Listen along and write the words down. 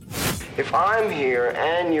If I'm here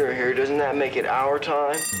and you're here, doesn't that make it our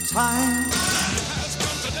time? Time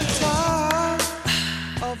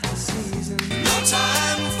of the season. No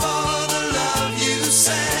time for the love you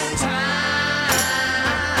send. Time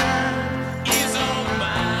is on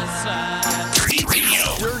my side.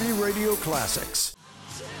 Dirty Radio Classics.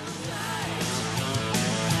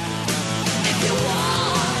 If you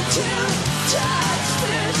want to touch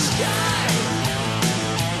the sky,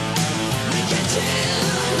 we can do it,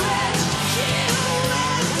 you and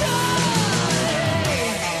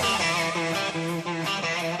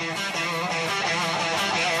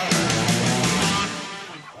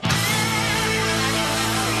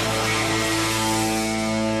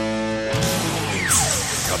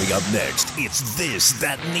Coming up next, it's This,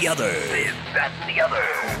 That, and the Other. This, That, and the Other.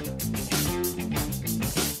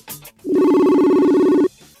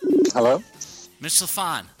 Hello? Mitch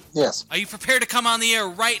LaFon. Yes. Are you prepared to come on the air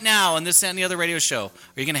right now on This, That, and the Other radio show? Or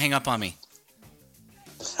are you going to hang up on me?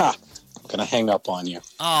 Ha! I'm going to hang up on you.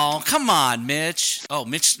 Oh, come on, Mitch. Oh,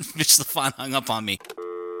 Mitch LaFon hung up on me.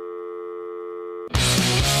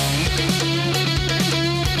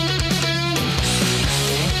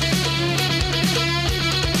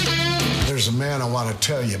 There's a man I want to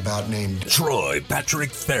tell you about named Troy Patrick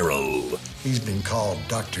Farrell. He's been called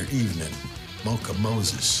Dr. Evening, Mocha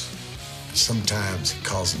Moses. Sometimes he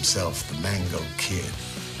calls himself the Mango Kid.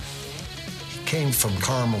 He came from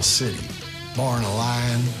Carmel City, born a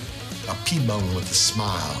lion, a P-bone with a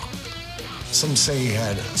smile. Some say he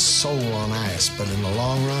had a soul on ice, but in the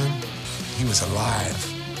long run, he was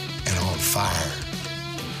alive and on fire.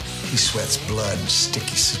 He sweats blood in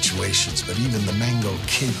sticky situations, but even the Mango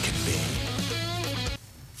Kid can be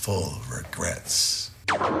full of regrets.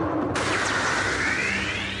 5,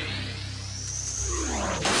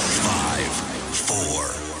 4,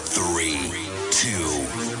 3, 2,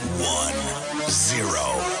 1, 0.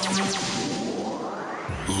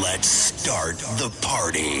 Let's start the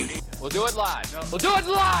party. We'll do it live. We'll do it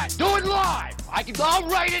live. Do it live. I'll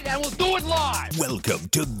write it and we'll do it live. Welcome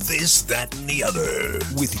to This, That, and the Other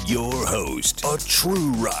with your host, a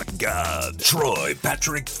true rock god, Troy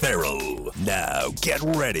Patrick Farrell. Now get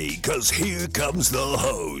ready, because here comes the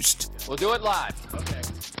host. We'll do it live. Okay.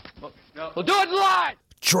 We'll do it live.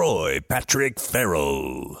 Troy Patrick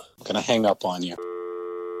Farrell. I'm going to hang up on you.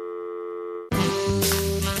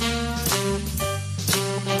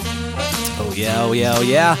 Oh, yeah, oh, yeah, oh,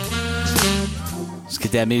 yeah. Let's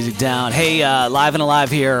get that music down. Hey, Live and Alive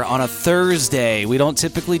here on a Thursday. We don't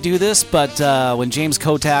typically do this, but when James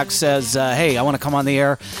Kotak says, hey, I want to come on the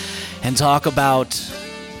air and talk about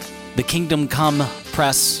the Kingdom Come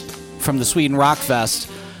press from the Sweden Rock Fest,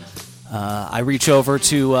 I reach over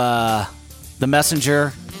to the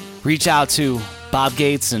messenger, reach out to Bob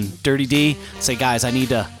Gates and Dirty D, say, guys, I need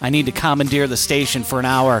to commandeer the station for an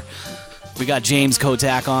hour. We got James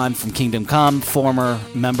Kotak on from Kingdom Come, former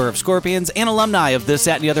member of Scorpions and alumni of This,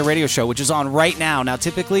 That, and the Other radio show, which is on right now. Now,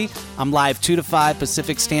 typically, I'm live 2 to 5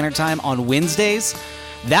 Pacific Standard Time on Wednesdays.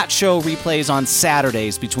 That show replays on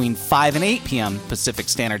Saturdays between 5 and 8 p.m. Pacific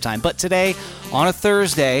Standard Time. But today, on a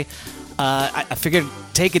Thursday, I figured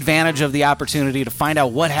take advantage of the opportunity to find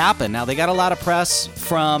out what happened. Now, they got a lot of press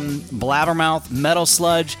from Blabbermouth, Metal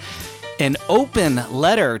Sludge, an open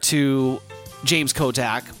letter to James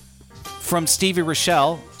Kotak from Stevie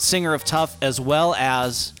Rochelle, singer of Tough, as well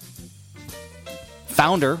as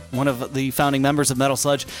founder, one of the founding members of Metal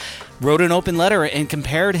Sludge, wrote an open letter and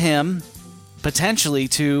compared him potentially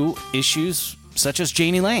to issues such as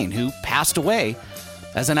Jani Lane, who passed away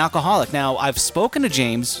as an alcoholic. Now, I've spoken to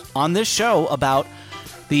James on this show about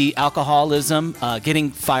the alcoholism, getting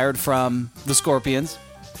fired from the Scorpions,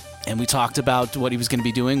 and we talked about what he was going to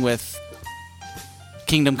be doing with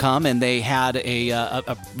Kingdom Come, and they had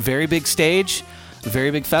a very big stage, a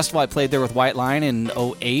very big festival. I played there with White Line in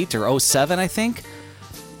 08 or 07, I think,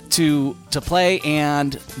 to play,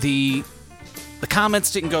 and the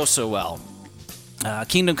comments didn't go so well.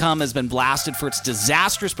 Kingdom Come has been blasted for its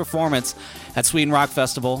disastrous performance at Sweden Rock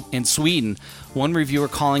Festival in Sweden. One reviewer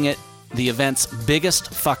calling it the event's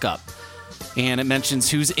biggest fuck-up. And it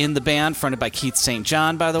mentions who's in the band, fronted by Keith St.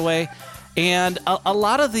 John, by the way. And a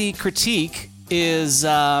lot of the critique is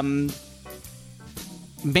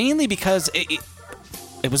mainly because it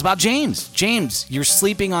was about James. James, you're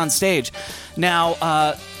sleeping on stage.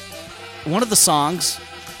 Now, one of the songs,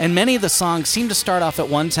 and many of the songs seem to start off at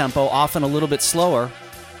one tempo, often a little bit slower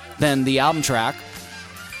than the album track,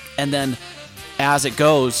 and then as it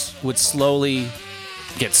goes, would slowly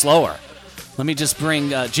get slower. Let me just bring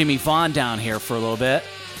Jimmy Vaughn down here for a little bit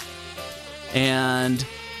and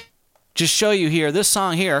just show you here, this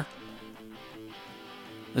song here.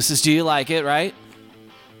 This is Do You Like It, right?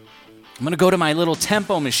 I'm going to go to my little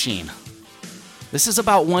tempo machine. This is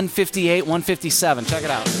about 158, 157. Check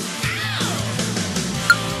it out.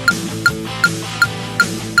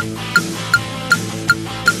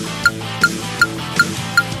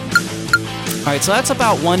 All right, so that's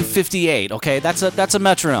about 158, okay? That's a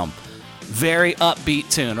metronome. Very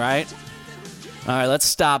upbeat tune, right? All right, let's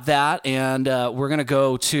stop that, and we're going to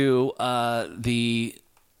go to the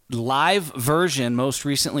live version most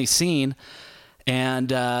recently seen, and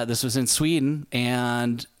this was in Sweden,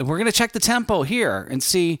 and we're going to check the tempo here and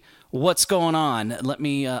see what's going on. Let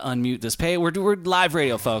me unmute this page. We're live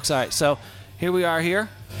radio, folks. All right, so here we are here.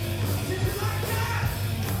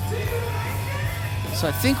 So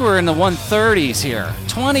I think we're in the 130s here.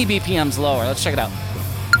 20 BPMs lower. Let's check it out.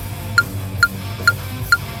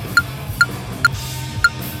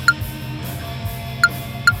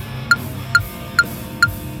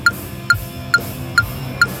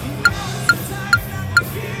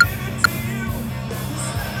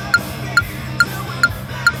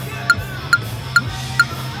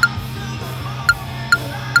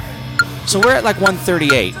 So we're at like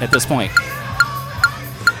 138 at this point.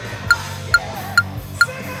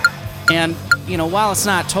 And, you know, while it's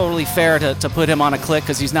not totally fair to put him on a click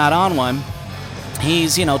because he's not on one,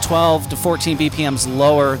 he's, 12 to 14 BPMs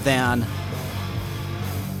lower than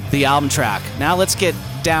the album track. Now let's get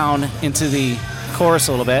down into the chorus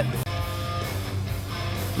a little bit.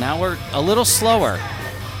 Now we're a little slower.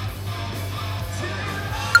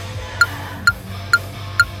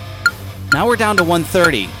 Now we're down to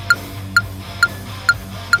 130.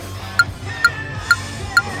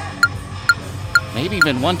 Maybe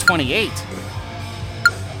even 128.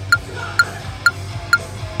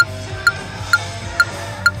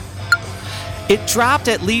 It dropped,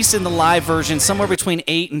 at least in the live version, somewhere between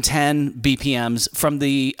 8 and 10 BPMs. From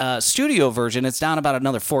the studio version, it's down about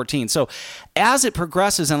another 14. So as it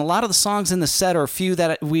progresses, and a lot of the songs in the set, or a few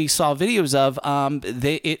that we saw videos of,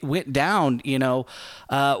 it went down,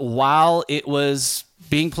 while it was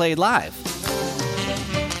being played live.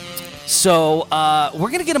 So we're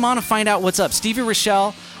going to get him on and find out what's up. Stevie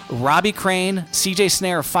Rochelle, Robbie Crane, CJ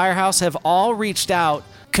Snare of Firehouse have all reached out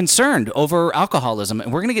concerned over alcoholism.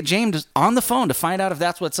 And we're going to get James on the phone to find out if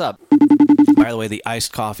that's what's up. By the way, the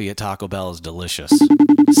iced coffee at Taco Bell is delicious.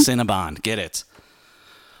 Cinnabon, get it.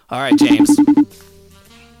 All right, James.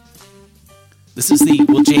 This is the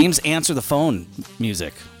Will James Answer the Phone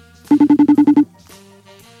music.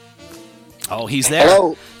 Oh, he's there.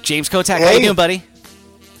 Hello. James Kotak, how you doing, buddy?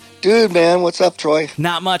 Dude, man, what's up, Troy?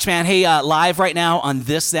 Not much, man. Hey, live right now on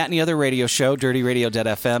This, That, and the Other radio show, Dirty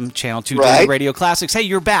Radio.fm, Channel 2 right. Dirty Radio Classics. Hey,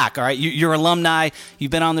 you're back, all right? You're alumni.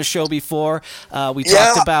 You've been on the show before. We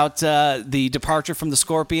talked about the departure from the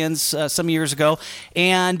Scorpions some years ago.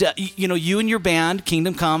 And, you and your band,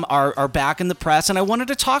 Kingdom Come, are back in the press. And I wanted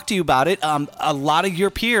to talk to you about it. A lot of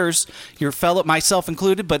your peers, your fellow, myself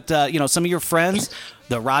included, but, some of your friends,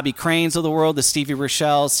 the Robbie Cranes of the world, the Stevie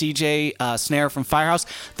Rochelle, CJ Snare from Firehouse,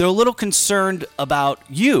 they're a little concerned about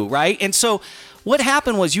you, right? And so what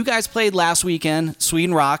happened was you guys played last weekend,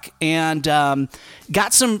 Sweden Rock, and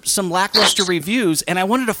got some lackluster reviews, and I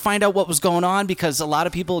wanted to find out what was going on because a lot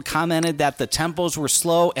of people commented that the tempos were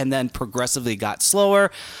slow and then progressively got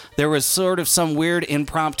slower. There was sort of some weird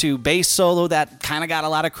impromptu bass solo that kind of got a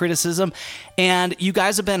lot of criticism, and you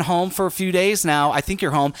guys have been home for a few days now. I think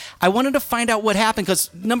you're home. I wanted to find out what happened because,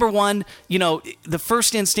 number one, the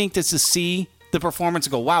first instinct is to see the performance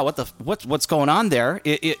and go, wow, what's going on there?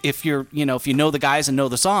 If you know the guys and know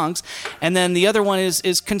the songs, and then the other one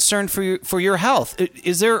is concern for your health.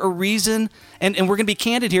 Is there a reason? And we're gonna be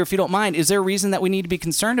candid here, if you don't mind. Is there a reason that we need to be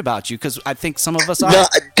concerned about you? Because I think some of us are. No,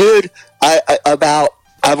 dude, I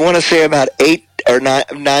want to say about 8 or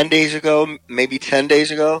 9 days ago, maybe 10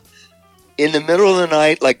 days ago, in the middle of the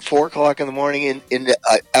night, like 4 o'clock in the morning,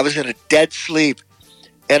 I was in a dead sleep.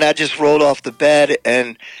 And I just rolled off the bed,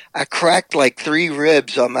 and I cracked like 3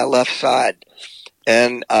 ribs on my left side.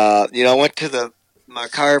 And, I went to my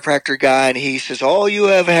chiropractor guy, and he says, oh, you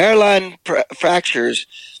have hairline fractures.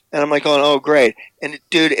 And I'm like, oh, great. And,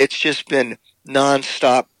 dude, it's just been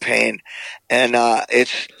nonstop pain. And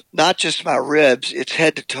it's not just my ribs, it's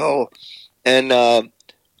head to toe. And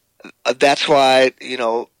that's why,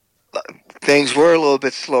 things were a little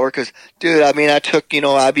bit slower because, dude, I took,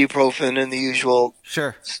 ibuprofen and the usual,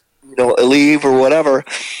 sure, Aleve or whatever.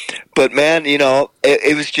 But, man, it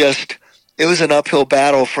was an uphill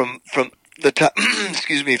battle from the time,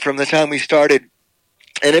 from the time we started.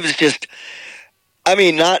 And it was just,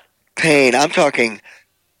 not pain. I'm talking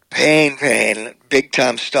pain, big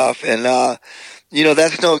time stuff. And,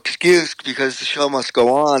 that's no excuse because the show must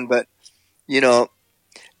go on. But,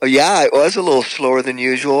 Yeah, it was a little slower than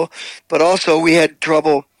usual, but also we had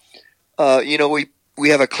trouble. We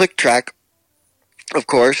have a click track, of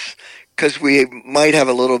course, because we might have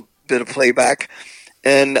a little bit of playback,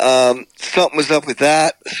 and something was up with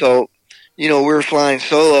that. So, we were flying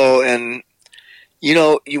solo, and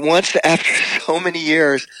you once after so many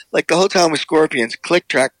years, like the whole time with Scorpions, click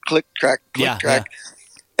track, click track, click track,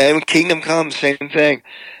 and Kingdom Come, same thing,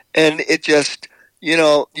 and it just you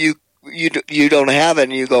don't have it,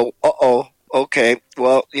 and you go, okay,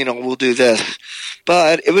 well, we'll do this,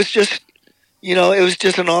 but it was just. It was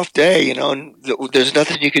just an off day, and there's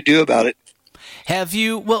nothing you could do about it. Have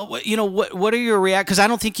you, what are your reactions? Because I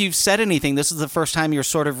don't think you've said anything. This is the first time you're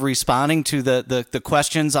sort of responding to the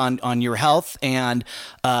questions on your health and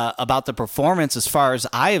about the performance as far as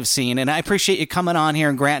I have seen. And I appreciate you coming on here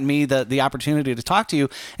and granting me the opportunity to talk to you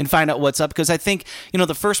and find out what's up. Because I think,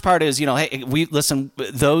 the first part is, hey, we listen,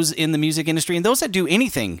 those in the music industry and those that do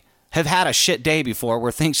anything have had a shit day before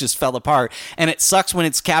where things just fell apart, and it sucks when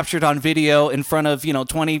it's captured on video in front of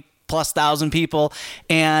 20,000+ people,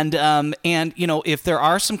 and if there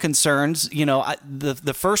are some concerns,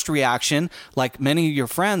 the first reaction, like many of your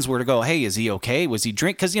friends, were to go, hey, is he okay? Was he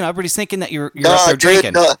drink? Because everybody's thinking that you're up there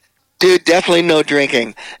drinking. Dude, definitely no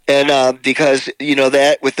drinking, and because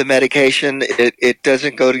that with the medication, it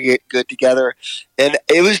doesn't go to get good together, and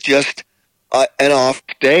it was just. An off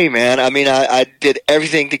day, man. I mean, I did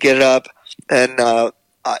everything to get it up, and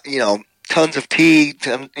tons of tea,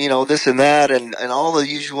 this and that, and all the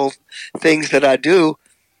usual things that I do.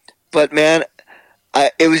 But man,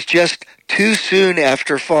 it was just too soon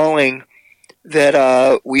after falling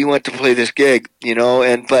that we went to play this gig,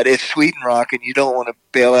 but it's Sweden Rock, and you don't want to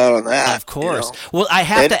bail out on that. Of course. Well, I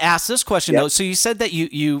have to ask this question though. So you said that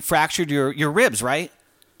you fractured your ribs, right?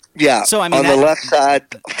 Yeah. So I mean, on the left side,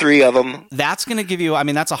 3 of them. That's going to give you. I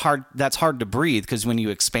mean, that's hard to breathe because when you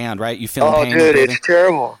expand, right, you feel pain. Oh, dude, it's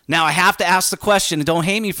terrible. Now I have to ask the question, and don't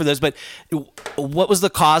hate me for this, but what was the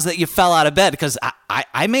cause that you fell out of bed? Because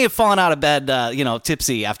I may have fallen out of bed,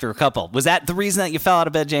 tipsy after a couple. Was that the reason that you fell out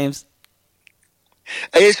of bed, James?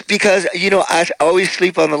 It's because I always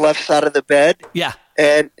sleep on the left side of the bed. Yeah.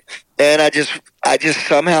 And I just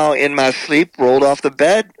somehow in my sleep rolled off the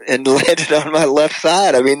bed and landed on my left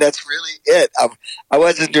side. I mean, that's really it. I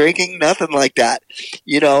wasn't drinking, nothing like that.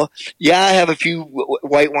 Yeah, I have a few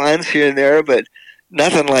white wines here and there, but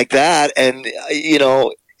nothing like that. And,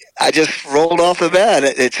 I just rolled off the bed.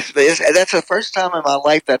 That's the first time in my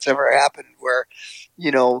life that's ever happened where,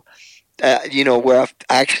 where I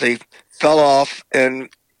actually fell off and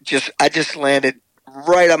I just landed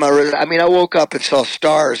right on my wrist. I mean, I woke up and saw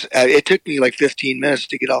stars. It took me like 15 minutes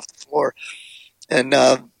to get off the floor. And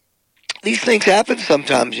these things happen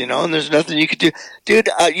sometimes, and there's nothing you could do. Dude,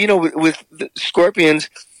 with the Scorpions,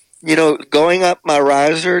 going up my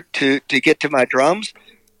riser to get to my drums,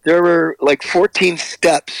 there were like 14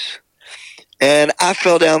 steps. And I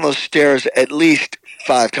fell down those stairs at least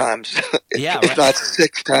 5 times, if not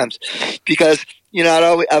 6 times. Because,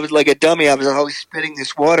 I was like a dummy. I was always spitting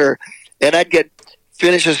this water. And I'd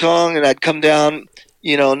finish a song and I'd come down,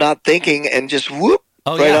 not thinking, and just whoop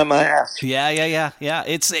on my ass. Yeah.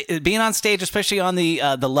 It's being on stage, especially on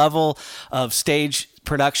the level of stage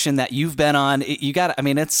production that you've been on. You got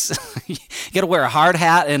to wear a hard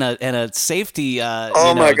hat and a safety.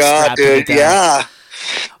 Oh my God, dude! Yeah,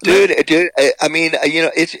 dude. I mean,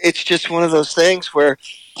 it's just one of those things where,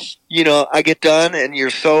 I get done and you're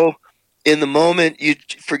so in the moment you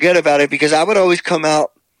forget about it, because I would always come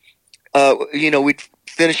out. We'd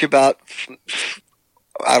finish about,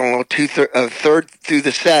 I don't know, a third through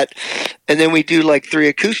the set, and then we do like 3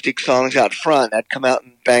 acoustic songs out front. I'd come out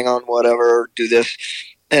and bang on whatever, or do this.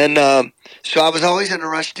 And so I was always in a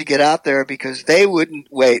rush to get out there because they wouldn't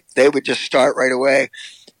wait. They would just start right away.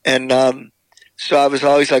 And so I was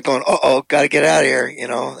always like going, got to get out of here,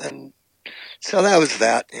 And so that was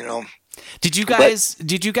that, Did you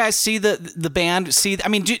guys see the band?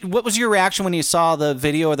 What was your reaction when you saw the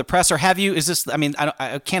video or the press? Or have you? Is this? I mean,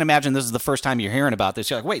 I can't imagine this is the first time you're hearing about this.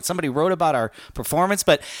 You're like, wait, somebody wrote about our performance.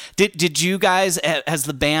 But did you guys, has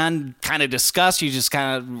the band kind of discussed? You just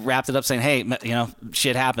kind of wrapped it up saying, hey,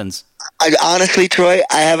 shit happens. Honestly, Troy,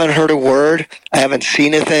 I haven't heard a word. I haven't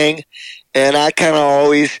seen a thing, and I kind of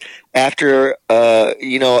always, after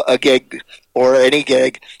a gig or any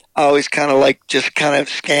gig, I always kind of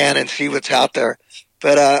scan and see what's out there.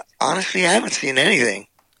 But honestly, I haven't seen anything.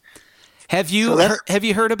 Have you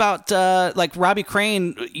heard about like Robbie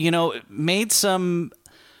Crane, made some,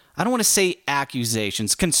 I don't want to say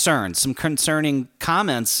accusations, some concerning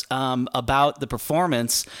comments about the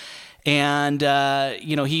performance. and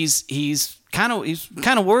he's kind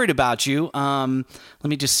of worried about you. Let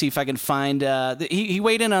me just see if I can find. He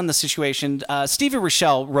weighed in on the situation. Stevie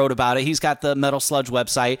Rochelle wrote about it. He's got the Metal Sludge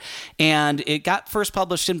website, and it got first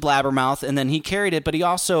published in Blabbermouth, and then he carried it. But he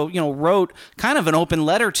also, wrote kind of an open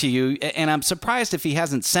letter to you, and I'm surprised if he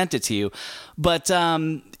hasn't sent it to you. But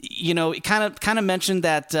it kind of mentioned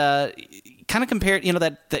that. Kind of compared,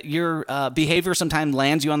 that your behavior sometimes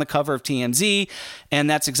lands you on the cover of TMZ, and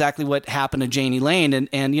that's exactly what happened to Jani Lane.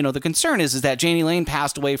 And the concern is that Jani Lane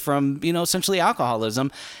passed away from, essentially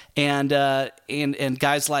alcoholism, and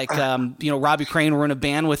guys like Robbie Crane were in a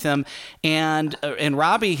band with him, and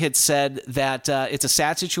Robbie had said that it's a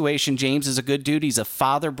sad situation. James is a good dude. He's a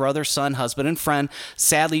father, brother, son, husband, and friend.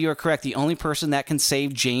 Sadly, you're correct. The only person that can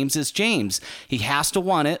save James is James. He has to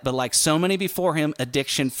want it, but like so many before him,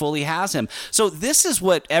 addiction fully has him. So this is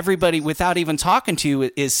what everybody, without even talking to you,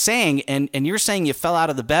 is saying, and you're saying you fell out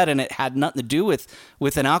of the bed and it had nothing to do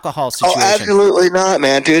with an alcohol situation. Oh, absolutely not,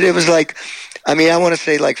 man, dude. It was like, I want to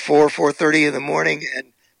say like 4:30 in the morning,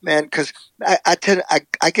 and man, because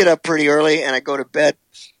I get up pretty early and I go to bed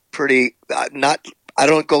pretty I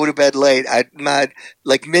don't go to bed late.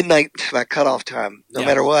 Like midnight is my cutoff time. No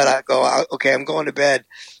matter what, I go, okay, I'm going to bed,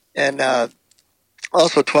 and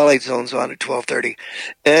also Twilight Zone's on at 12:30,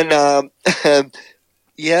 and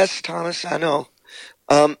yes, Thomas, I know,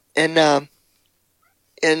 and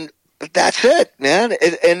that's it, man.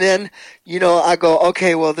 And then, I go,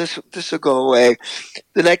 okay, well, this will go away.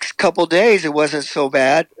 The next couple days, it wasn't so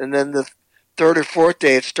bad. And then the third or fourth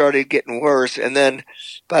day, it started getting worse. And then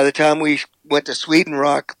by the time we went to Sweden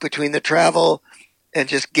Rock, between the travel and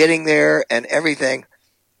just getting there and everything,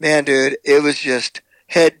 man, dude, it was just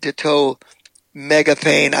head to toe mega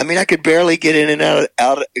pain. I could barely get in and out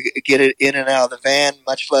of the van,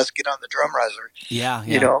 much less get on the drum riser. Yeah.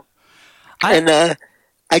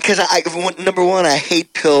 Because number one, I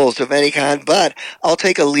hate pills of any kind, but I'll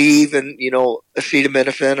take a Aleve and,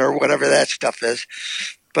 acetaminophen or whatever that stuff is.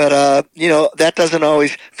 But, that doesn't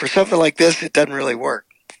always, for something like this, it doesn't really work.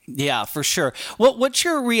 Yeah, for sure. What's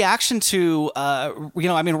your reaction to,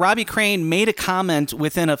 Robbie Crane made a comment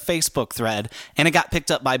within a Facebook thread, and it got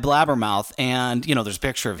picked up by Blabbermouth, and, there's a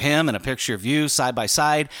picture of him and a picture of you side by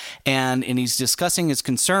side, and he's discussing his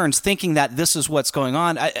concerns, thinking that this is what's going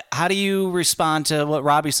on. How do you respond to what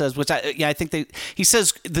Robbie says, which I think he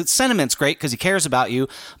says the sentiment's great because he cares about you,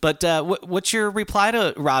 but what's your reply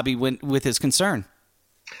to Robbie with his concern?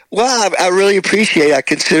 Well, I really appreciate it. I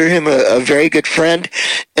consider him a very good friend.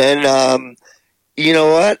 And you know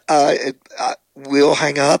what? We'll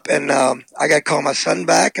hang up, and I got to call my son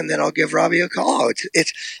back, and then I'll give Robbie a call.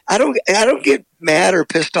 I don't get mad or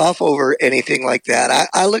pissed off over anything like that.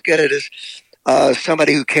 I look at it as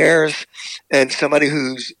somebody who cares and somebody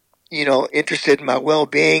who's interested in my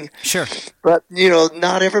well-being. Sure. But,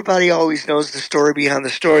 not everybody always knows the story behind the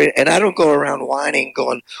story. And I don't go around whining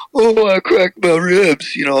going, oh, I cracked my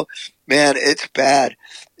ribs. Man, it's bad.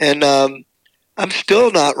 And I'm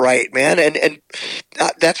still not right, man. And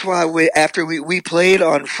that's why after we played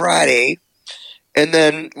on Friday, and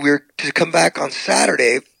then we're to come back on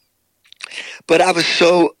Saturday. But I was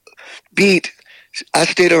so beat. I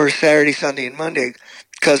stayed over Saturday, Sunday, and Monday,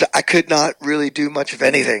 because I could not really do much of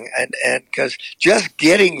anything, and because just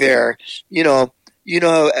getting there,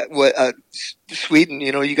 what Sweden,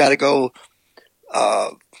 you got to go,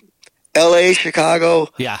 L.A., Chicago,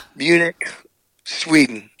 Munich,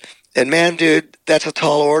 Sweden, and man, dude, that's a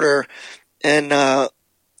tall order, and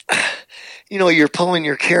you're pulling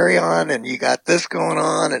your carry-on, and you got this going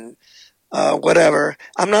on, and whatever.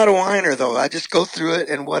 I'm not a whiner though. I just go through it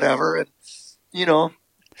and whatever, and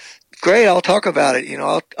great, I'll talk about it.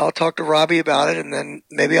 I'll talk to Robbie about it, and then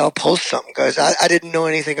maybe I'll post something, because I didn't know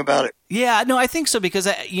anything about it. Yeah, no, I think so, because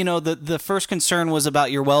the first concern was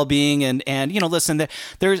about your well-being, and listen,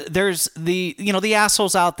 there's the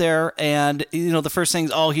assholes out there, and the first thing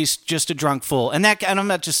is, oh, he's just a drunk fool, and I'm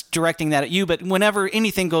not just directing that at you, but whenever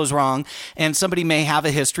anything goes wrong and somebody may have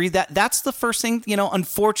a history, that's the first thing,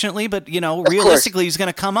 unfortunately, but realistically is going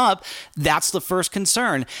to come up. That's the first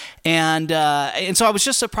concern, and so I was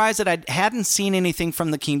just surprised that I hadn't seen anything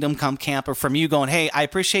from the Kingdom Come Camp or from you going, hey, I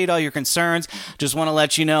appreciate all your concerns. Just want to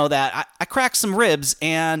let you know that I cracked some ribs,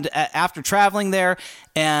 and after traveling there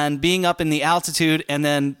and being up in the altitude and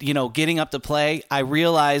then, getting up to play, I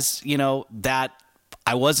realized, that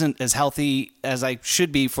I wasn't as healthy as I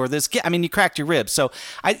should be for this. You cracked your ribs. So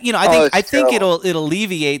I think it'll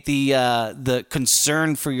alleviate the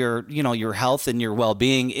concern for your health and your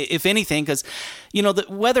well-being, if anything, because,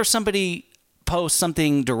 whether somebody post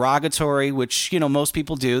something derogatory, which, most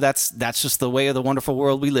people do, that's just the way of the wonderful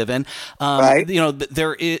world we live in. Right.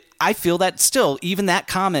 I feel that still, even that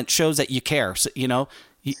comment shows that you care. So,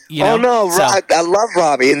 Oh no, so, I love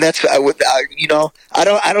Robbie, and that's I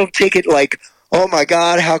don't take it like, oh my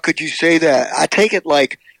God, how could you say that? I take it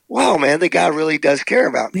like, wow, man, the guy really does care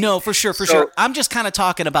about me. No, for sure. I'm just kind of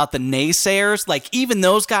talking about the naysayers, like even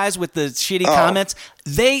those guys with the shitty comments.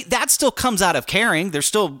 That still comes out of caring. They're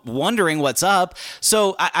still wondering what's up.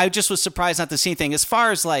 So I just was surprised not to see anything. As far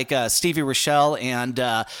as like Stevie Rochelle and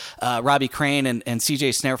Robbie Crane and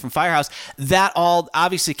CJ Snare from Firehouse, that all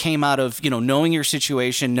obviously came out of knowing your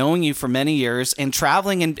situation, knowing you for many years, and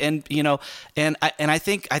traveling and I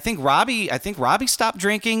think Robbie stopped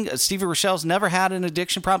drinking. Stevie Rochelle's never had an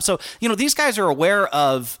addiction problem. So these guys are aware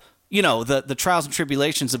of the trials and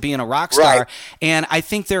tribulations of being a rock star. Right. And I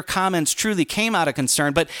think their comments truly came out of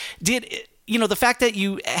concern. But the fact that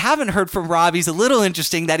you haven't heard from Robbie's a little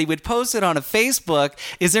interesting, that he would post it on a Facebook.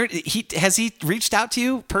 Has he reached out to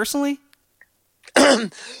you personally?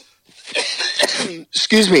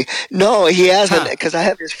 Excuse me. No, he hasn't, because I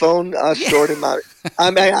have his phone stored in my,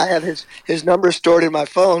 I have his number stored in my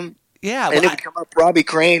phone. Yeah, and it would come up Robbie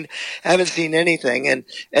Crane. Haven't seen anything, and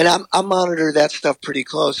I monitor that stuff pretty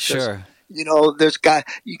close. Sure.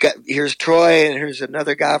 Here's Troy, and here's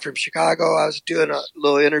another guy from Chicago I was doing a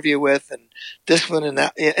little interview with, and this one and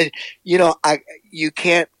that. And, you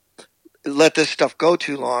can't let this stuff go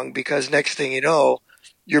too long, because next thing you know,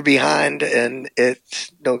 you're behind and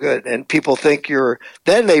it's no good. And people think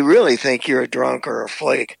then they really think you're a drunk or a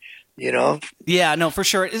flake. Yeah, no, for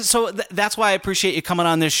sure. So that's why I appreciate you coming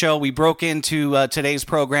on this show. We broke into today's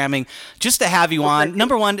programming just to have you on.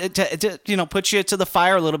 Number one, to put you to the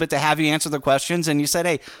fire a little bit, to have you answer the questions. And you said,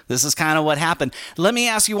 hey, this is kind of what happened. Let me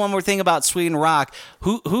ask you one more thing about Sweden Rock.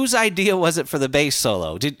 Whose idea was it for the bass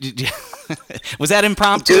solo? Was that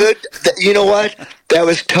impromptu? Dude, you know what? That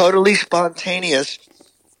was totally spontaneous.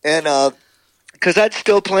 And because I'd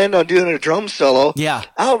still planned on doing a drum solo. Yeah.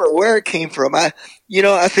 I don't know where it came from. I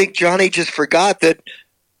think Johnny just forgot that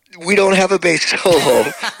we don't have a bass solo.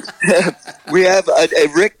 We have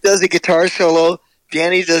Rick does a guitar solo,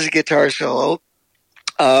 Danny does a guitar solo,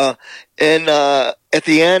 and at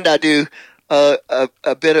the end I do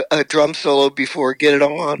a bit of a drum solo before Get It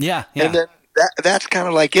On. Yeah. And then that's kind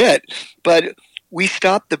of like it. But we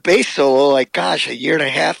stopped the bass solo a year and a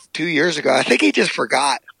half, 2 years ago. I think he just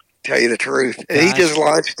forgot. Tell you the truth, and he just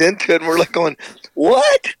launched into it, and we're like going,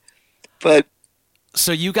 "What?" But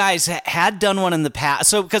so you guys had done one in the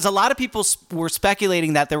past. So because a lot of people were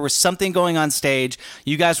speculating that there was something going on stage,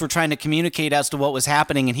 you guys were trying to communicate as to what was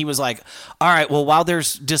happening, and he was like, "All right, well, while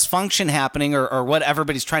there's dysfunction happening or what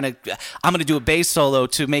everybody's trying to, I'm going to do a bass solo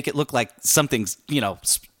to make it look like something's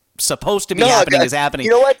supposed to be happening is happening."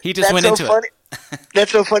 You know what? He just went into it.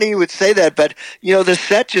 That's so funny you would say that, but the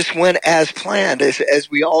set just went as planned, as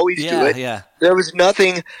we always do it. Yeah. There was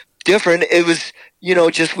nothing different. It was,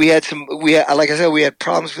 just we had like I said, we had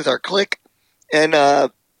problems with our click, and I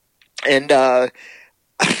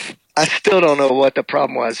still don't know what the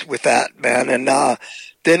problem was with that, man. And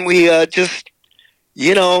then we just,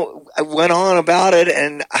 I went on about it,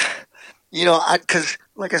 and because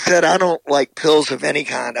like I said, I don't like pills of any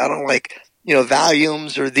kind. I don't like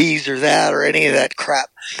Valiums or these or that or any of that crap.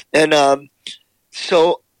 And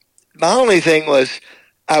so my only thing was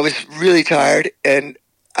I was really tired and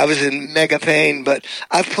I was in mega pain, but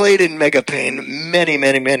I've played in mega pain many,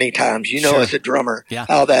 many, many times, Sure. as a drummer, Yeah.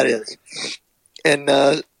 how that is. And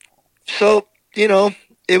so,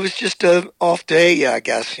 it was just a off day, I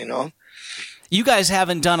guess, You guys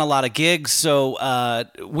haven't done a lot of gigs, so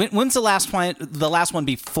when's the last one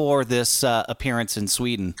before this appearance in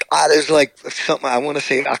Sweden? There's like something, I want to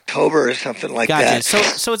say October or something like that.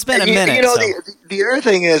 So it's been a And minute. The other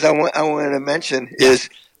thing is I wanted to mention is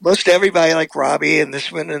most everybody like Robbie and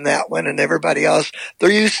this one and that one and everybody else, they're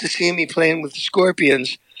used to seeing me playing with the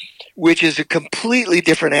Scorpions, which is a completely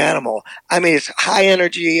different animal. I mean, it's high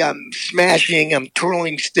energy. I'm smashing. I'm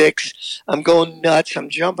twirling sticks. I'm going nuts. I'm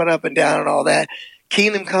jumping up and down and all that.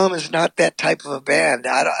 Kingdom Come is not that type of a band.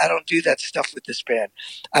 I don't do that stuff with this band.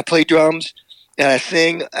 I play drums and I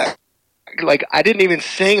sing. I didn't even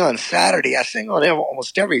sing on Saturday. I sing on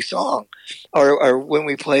almost every song. Or when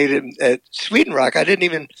we played at Sweden Rock, I didn't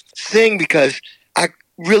even sing because I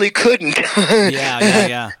really couldn't.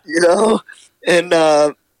 Yeah.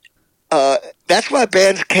 And that's why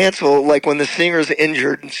bands cancel, like when the singer's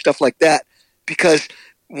injured and stuff like that, because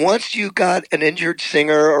once you got an injured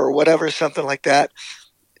singer or whatever, something like that,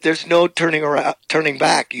 there's no turning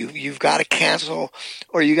back. You've got to cancel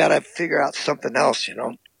or you got to figure out something else,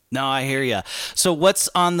 No, I hear you. So what's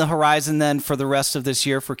on the horizon then for the rest of this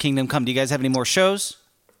year for Kingdom Come? Do you guys have any more shows?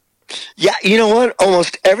 Yeah, you know what?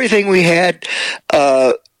 Almost everything we had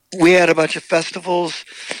a bunch of festivals,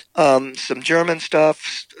 some German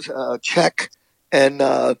stuff, Czech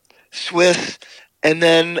and Swiss, and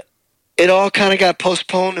then it all kind of got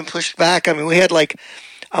postponed and pushed back. I mean, we had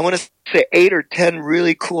I want to say 8 or 10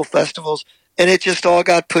 really cool festivals, and it just all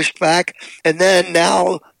got pushed back. And then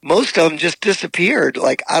now most of them just disappeared.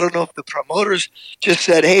 Like, I don't know if the promoters just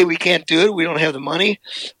said, hey, we can't do it, we don't have the money,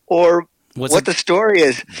 or what the story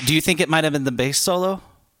is. Do you think it might have been the bass solo?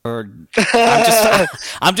 Or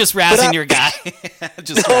I'm just razzing your guy.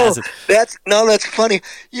 That's funny.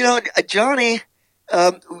 You know, Johnny,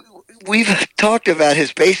 we've talked about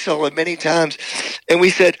his bass solo many times, and we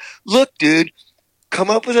said, look, dude, come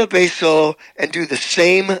up with a bass solo and do the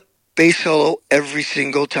same bass solo every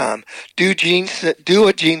single time. Do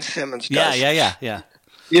what Gene Simmons does. Yeah.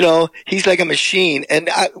 You know, he's like a machine. And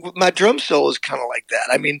my drum solo is kind of like that.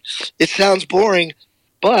 I mean, it sounds boring,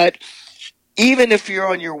 but even if you're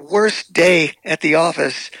on your worst day at the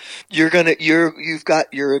office, you've got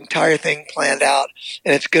your entire thing planned out,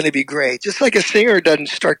 and it's going to be great. Just like a singer doesn't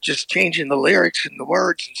start just changing the lyrics and the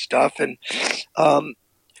words and stuff. And,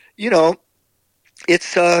 you know,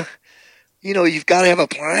 it's, you know, you've got to have a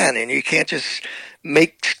plan, and you can't just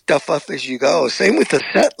make stuff up as you go. Same with the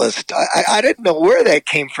set list. I didn't know where that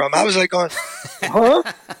came from. I was like going, huh?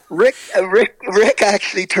 Rick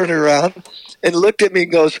actually turned around and looked at me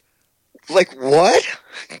and goes, like, what?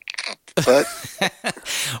 But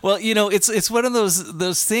well, you know, it's one of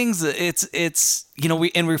those things. It's you know,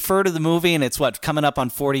 we refer to the movie, and it's coming up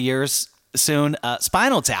on 40 years soon.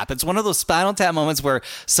 Spinal Tap. It's one of those Spinal Tap moments where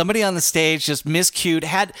somebody on the stage just miscued,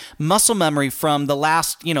 had muscle memory from the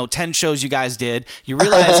last 10 shows you guys did. You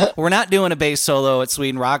realize we're not doing a bass solo at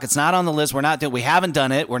Sweden Rock. It's not on the list. We haven't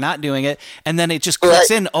done it. We're not doing it. And then it just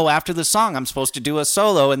clicks in. Oh, after the song, I'm supposed to do a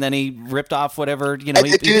solo, and then he ripped off whatever he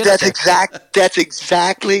did. That's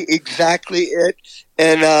exactly it.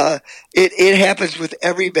 And it happens with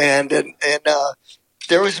every band. And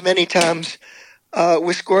there was many times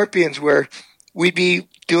with Scorpions where we'd be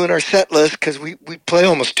doing our set list because we play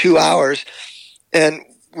almost 2 hours, and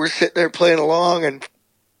we're sitting there playing along, and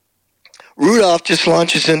Rudolph just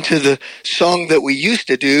launches into the song that we used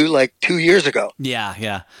to do like 2 years ago.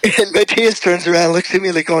 Yeah. And Matthias turns around and looks at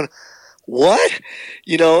me like going, what?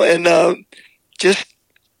 You know, and just,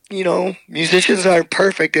 you know, musicians aren't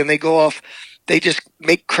perfect, and they go off. They just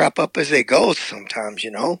make crap up as they go sometimes,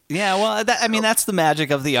 you know? Yeah, well, that's the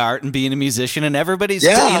magic of the art and being a musician, and everybody's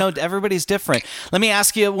different. Let me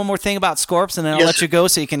ask you one more thing about Scorps, and then I'll let you go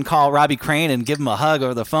so you can call Robbie Crane and give him a hug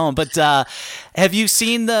over the phone. But have you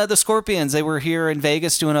seen the Scorpions? They were here in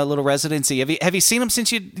Vegas doing a little residency. Have you seen them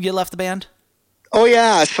since you left the band? Oh,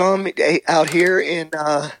 yeah. I saw them out here in,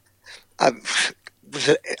 I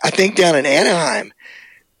think down in Anaheim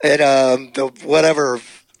at the whatever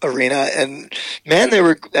arena, and man, they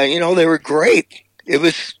were great. It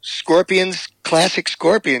was Scorpions, classic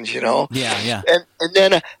Scorpions, you know. Yeah. And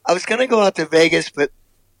then I was going to go out to Vegas, but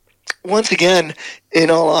once again, in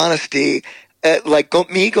all honesty,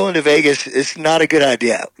 going to Vegas is not a good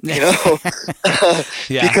idea, you know.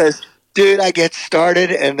 Because dude, I get started,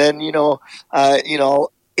 and then end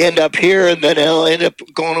up here, and then I'll end up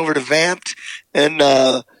going over to Vamped,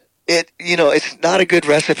 and it's not a good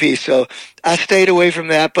recipe, so I stayed away from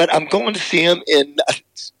that. But I'm going to see them in, I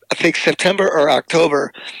think, September or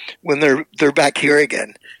October when they're back here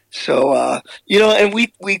again. So and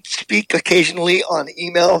we speak occasionally on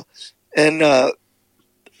email, and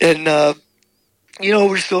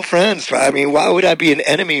we're still friends. Right? I mean, why would I be an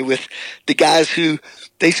enemy with the guys who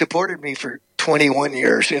they supported me for 21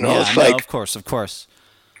 years? You know, of course.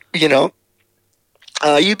 You know.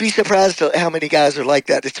 You'd be surprised at how many guys are like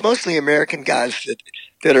that. It's mostly American guys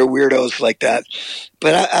that are weirdos like that.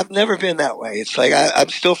 But I've never been that way. It's like I'm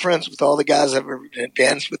still friends with all the guys I've ever been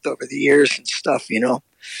bands with over the years and stuff, you know.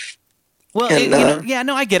 Well,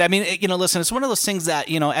 I get it. I mean, listen, it's one of those things that,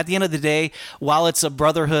 at the end of the day, while it's a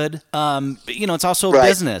brotherhood, it's also a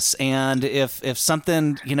business. And if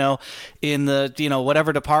something, in the,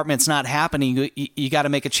 whatever department's not happening, you got to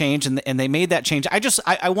make a change. And they made that change.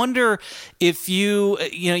 I wonder if you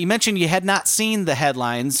mentioned you had not seen the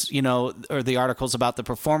headlines, or the articles about the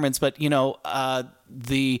performance, but,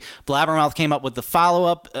 the Blabbermouth came up with the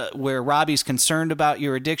follow-up where Robbie's concerned about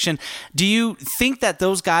your addiction. Do you think that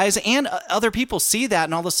those guys and other people see that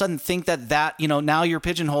and all of a sudden think that now you're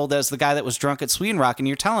pigeonholed as the guy that was drunk at Sweden Rock, and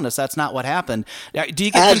you're telling us that's not what happened? Do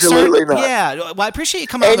you get Absolutely concerned? Not. Yeah. Well, I appreciate you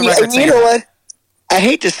coming on the record. And you know what? I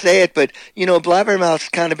hate to say it, but, Blabbermouth's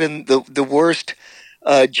kind of been the worst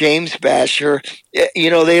James Basher.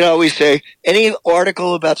 They'd always say, any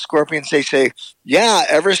article about Scorpions, they say, yeah,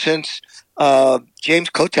 ever since James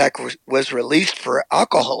Kotak was released for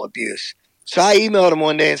alcohol abuse. So I emailed him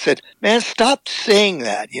one day and said, man, stop saying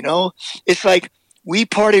that, It's like we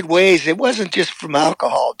parted ways. It wasn't just from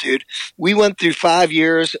alcohol, dude. We went through 5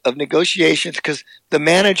 years of negotiations because the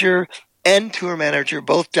manager and tour manager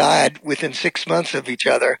both died within 6 months of each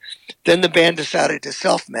other. Then the band decided to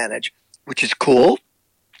self-manage, which is cool.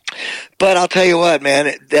 But I'll tell you what,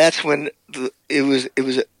 man, that's when it was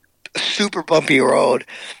a super bumpy road,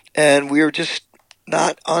 and we were just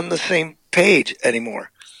not on the same page anymore.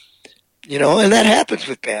 And that happens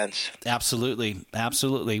with bands. Absolutely.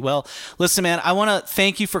 Absolutely. Well, listen, man, I want to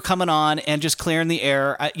thank you for coming on and just clearing the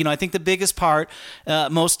air. I think the biggest part,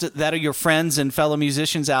 most that are your friends and fellow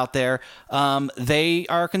musicians out there, they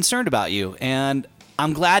are concerned about you. And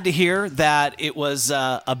I'm glad to hear that it was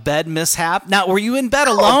a bed mishap. Now, were you in bed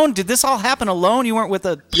alone? Did this all happen alone? You weren't with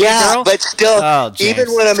a girl? But still,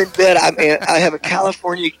 even when I'm in bed, I have a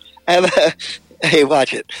California... Hey,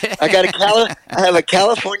 watch it. I have a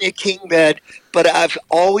California king bed, but I've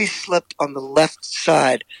always slept on the left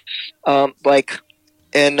side, I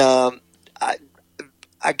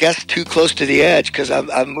guess too close to the edge because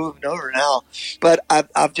I'm moving over now. But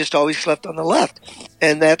I've just always slept on the left,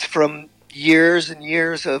 and that's from years and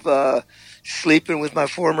years of sleeping with my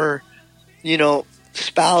former,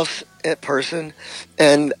 spouse person,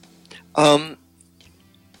 and I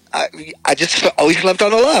just always slept on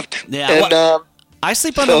the left. Yeah. And, I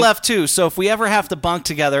sleep on the left too, so if we ever have to bunk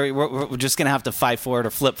together, we're just gonna have to fight for it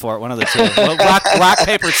or flip for it, one of the two. rock,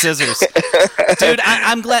 paper, scissors. Dude,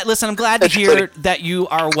 I'm glad. Listen, I'm glad to hear that you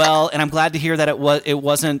are well, and I'm glad to hear that it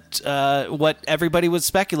wasn't what everybody was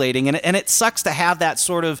speculating, and it sucks to have that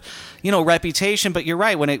sort of reputation. But you're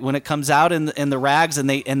right, when it comes out in the rags and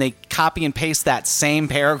they copy and paste that same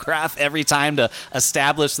paragraph every time to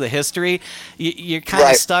establish the history, you're kind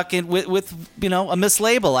of stuck in with a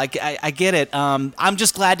mislabel. I get it. I'm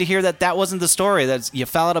just glad to hear that wasn't the story, that you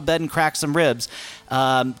fell out of bed and cracked some ribs.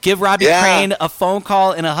 Give Robbie Crane a phone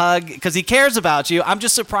call and a hug because he cares about you. I'm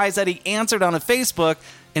just surprised that he answered on a Facebook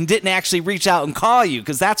and didn't actually reach out and call you,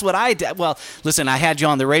 because that's what I did. Well, listen, I had you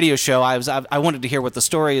on the radio show. I wanted to hear what the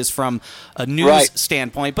story is from a news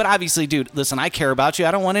standpoint. But obviously, dude, listen, I care about you.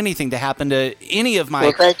 I don't want anything to happen to any of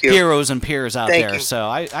my heroes and peers out there. So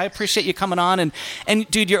I appreciate you coming on. And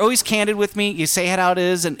dude, you're always candid with me. You say it how it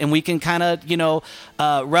is, and we can kind of,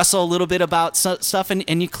 wrestle a little bit about stuff,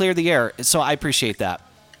 and you clear the air. So I appreciate that.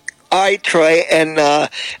 All right, Troy, and I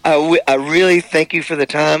really thank you for the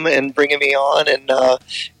time and bringing me on. And I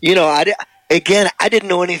didn't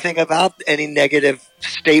know anything about any negative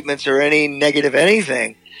statements or any negative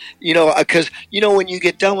anything. Because when you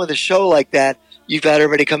get done with a show like that, you've got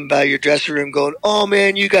everybody coming by your dressing room going, "Oh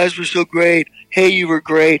man, you guys were so great. Hey, you were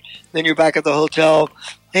great." Then you're back at the hotel.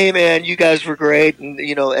 "Hey man, you guys were great," and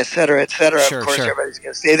et cetera, et cetera. Sure, of course, everybody's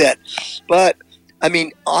going to say that, but I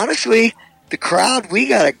mean, honestly. The crowd, we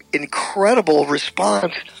got an incredible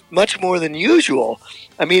response, much more than usual.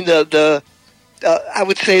 I mean, I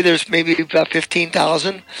would say there's maybe about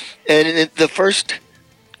 15,000, and the first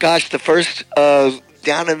down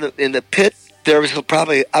in the pit, there was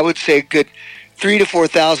probably, I would say, a good 3,000 to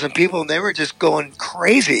 4,000 people, and they were just going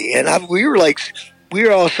crazy. And we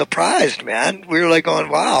were all surprised, man. We were like going,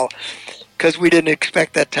 wow, because we didn't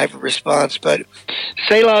expect that type of response. But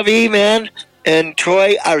c'est la vie, man. And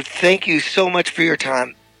Troy, I thank you so much for your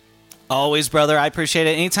time. Always, brother. I appreciate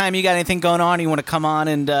it. Anytime you got anything going on, you want to come on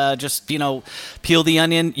and just peel the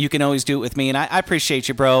onion, you can always do it with me. And I appreciate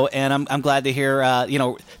you, bro. And I'm glad to hear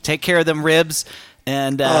take care of them ribs.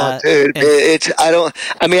 And dude,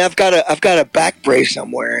 I've got a back brace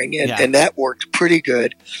I'm wearing, and that worked pretty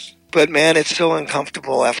good. But man, it's so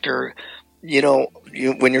uncomfortable after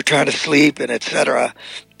when you're trying to sleep and etc.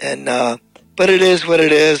 And but it is what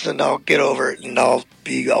it is, and I'll get over it, and I'll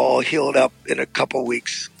be all healed up in a couple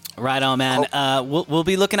weeks. Right on, man. We'll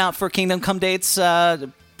be looking out for Kingdom Come dates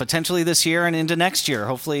potentially this year and into next year.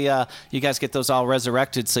 Hopefully you guys get those all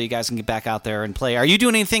resurrected so you guys can get back out there and play. Are you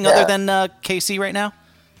doing anything other than KC right now?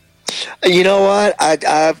 You know what?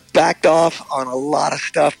 I've backed off on a lot of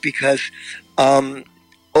stuff because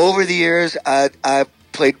over the years I've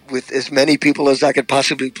played with as many people as I could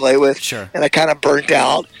possibly play with. Sure. And I kind of burnt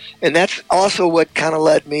out. And that's also what kind of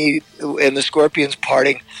led me in the Scorpions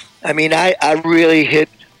parting. I mean, I really hit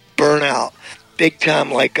burnout big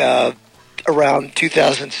time, like around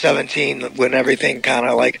 2017 when everything kind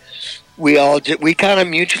of like we kind of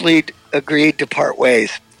mutually agreed to part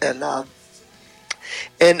ways. And I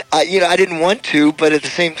didn't want to, but at the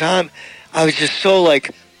same time, I was just so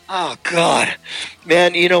like, Oh, God.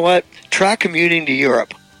 Man, you know what? Try commuting to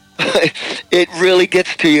Europe. It really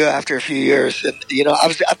gets to you after a few years. And, you know,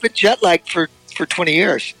 I've been jet lagged for 20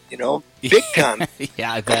 years, you know, big time.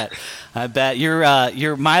 Yeah, I bet.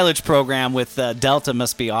 Your mileage program with Delta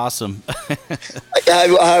must be awesome. Well,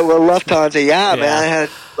 Lufthansa, man. I had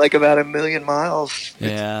like about 1 million miles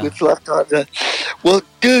with Lufthansa. Well,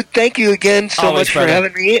 dude, thank you again so much for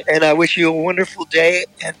having me, and I wish you a wonderful day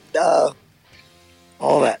and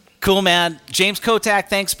all that. Cool, man. James Kotak,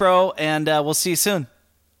 thanks, bro, and we'll see you soon.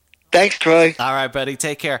 Thanks, Troy. All right, buddy.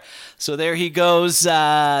 Take care. So there he goes.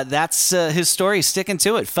 That's his story. Sticking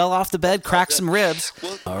to it. Fell off the bed, cracked some ribs.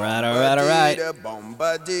 All right.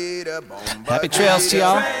 Happy trails to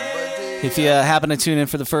y'all. If you happen to tune in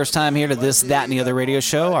for the first time here to This, That, and the Other radio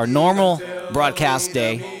show, our normal broadcast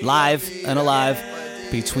day, live and alive,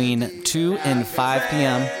 between 2 and 5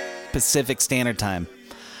 p.m. Pacific Standard Time.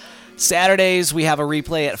 Saturdays, we have a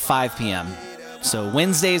replay at 5 p.m., so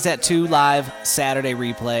Wednesdays at 2 live, Saturday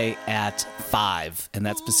replay at 5. And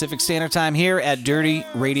that's Pacific Standard Time here at Dirty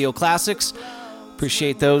Radio Classics.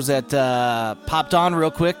 Appreciate those that popped on real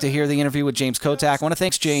quick to hear the interview with James Kotak. I want to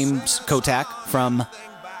thank James Kotak from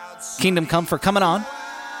Kingdom Come for coming on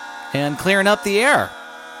and clearing up the air,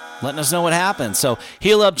 letting us know what happened. So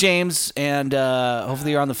heal up, James, and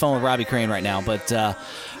hopefully you're on the phone with Robbie Crane right now. But all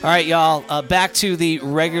right, y'all, back to the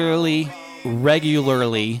regularly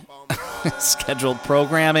scheduled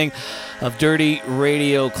programming of Dirty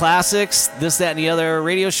Radio Classics. This, That, and the Other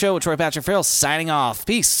radio show with Troy Patrick Farrell signing off.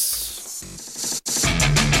 Peace.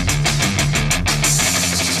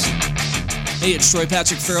 Hey, it's Troy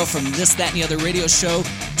Patrick Farrell from This, That, and the Other radio show.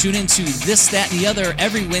 Tune in to This, That, and the Other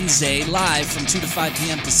every Wednesday live from 2 to 5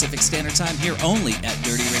 p.m. Pacific Standard Time here only at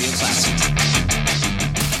Dirty Radio Classics.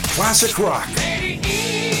 Classic rock.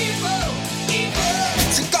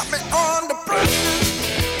 She got me on the break.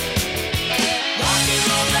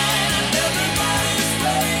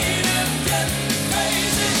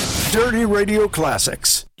 Dirty Radio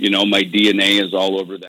Classics. You know, my DNA is all over that.